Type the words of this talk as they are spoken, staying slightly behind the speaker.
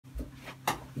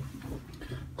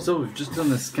So we've just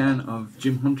done a scan of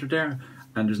Gym Hunter there,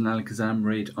 and there's an Alakazam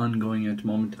raid ongoing at the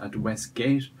moment at the West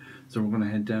Gate. So we're going to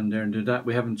head down there and do that.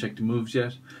 We haven't checked the moves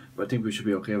yet, but I think we should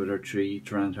be okay with our 3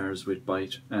 Tyranitars with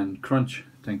Bite and Crunch,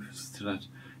 thanks to that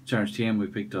charge TM we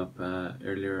picked up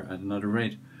earlier at another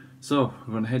raid. So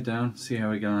we're going to head down, see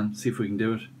how we get on, see if we can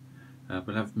do it.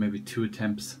 We'll have maybe 2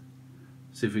 attempts,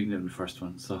 see if we can do the first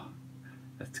one. So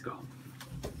let's go.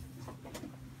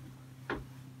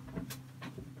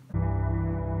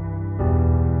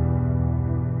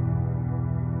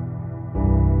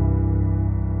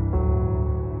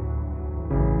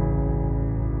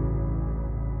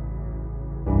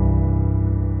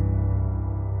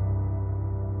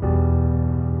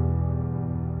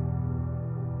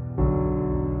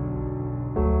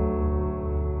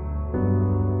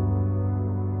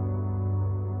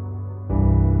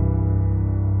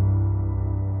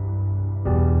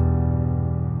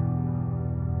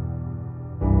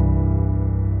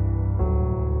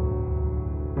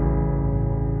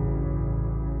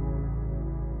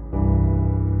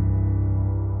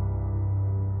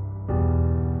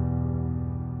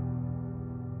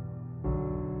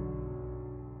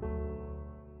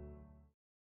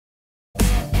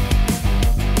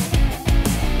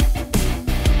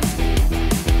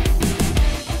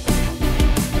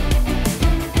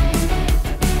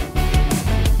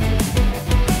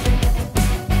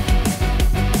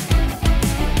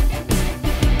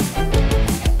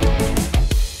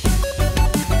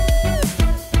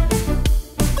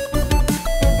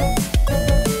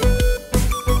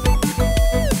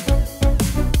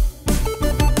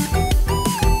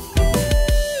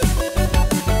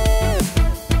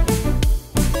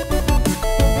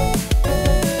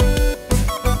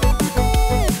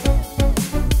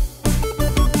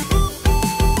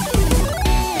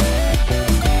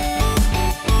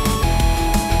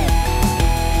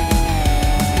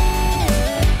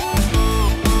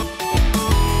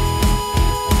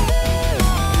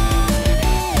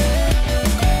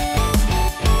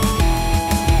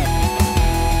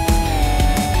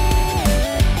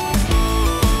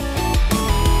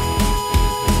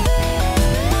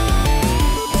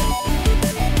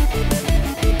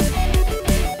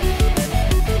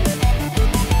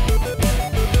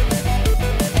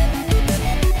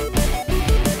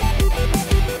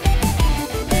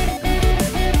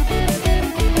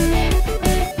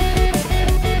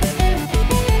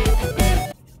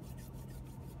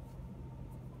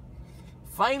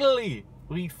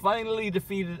 We finally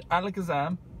defeated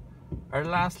Alakazam, our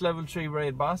last level 3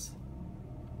 raid boss.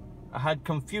 I had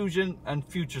Confusion and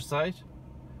Future Sight.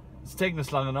 It's taken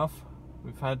us long enough.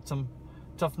 We've had some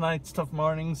tough nights, tough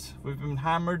mornings. We've been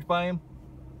hammered by him.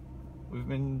 We've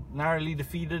been narrowly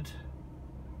defeated.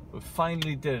 We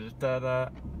finally did it.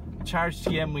 That charge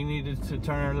TM we needed to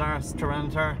turn our last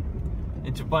Tyranitar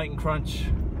into Bite and Crunch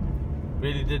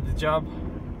really did the job.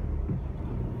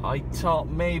 I thought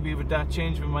maybe with that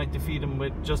change we might defeat him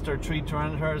with just our 3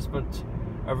 Tyranitars, but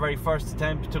our very first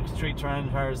attempt took 3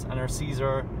 Tyranitars and our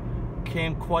Scizor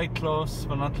came quite close,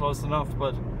 but not close enough.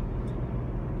 But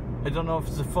I don't know if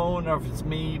it's the phone or if it's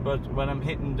me, but when I'm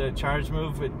hitting the charge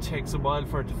move it takes a while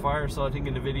for it to fire. So I think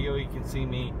in the video you can see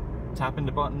me tapping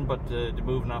the button but the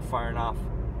move not firing off,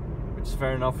 which is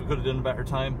fair enough. We could have done a better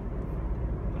time,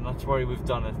 but not to worry, we've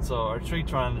done it. So our 3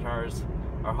 Tyranitars,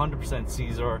 our 100%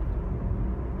 Scizor,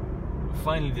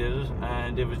 finally did it,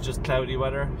 and it was just cloudy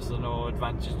weather, so no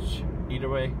advantage either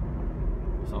way.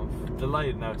 So I'm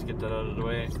delighted now to get that out of the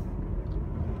way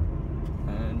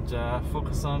and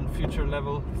focus on future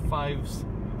level 5s,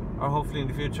 or hopefully in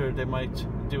the future they might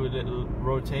do a little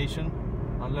rotation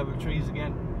on level 3s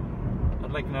again.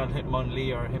 I'd like now to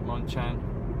Hitmonlee or Hitmonchan.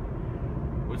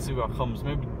 We'll see what comes.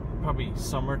 Maybe probably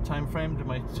summer time frame they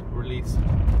might release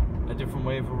a different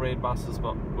wave of raid bosses,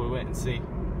 but we'll wait and see.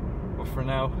 But for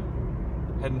now,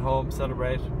 heading home,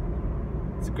 celebrate.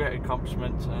 It's a great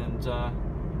accomplishment and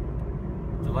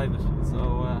delighted.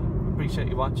 So appreciate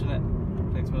you watching it.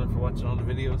 Thanks a million for watching all the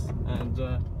videos, and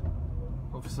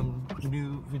hope for some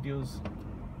new videos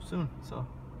soon. So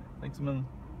thanks a million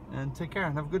and take care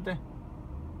and have a good day.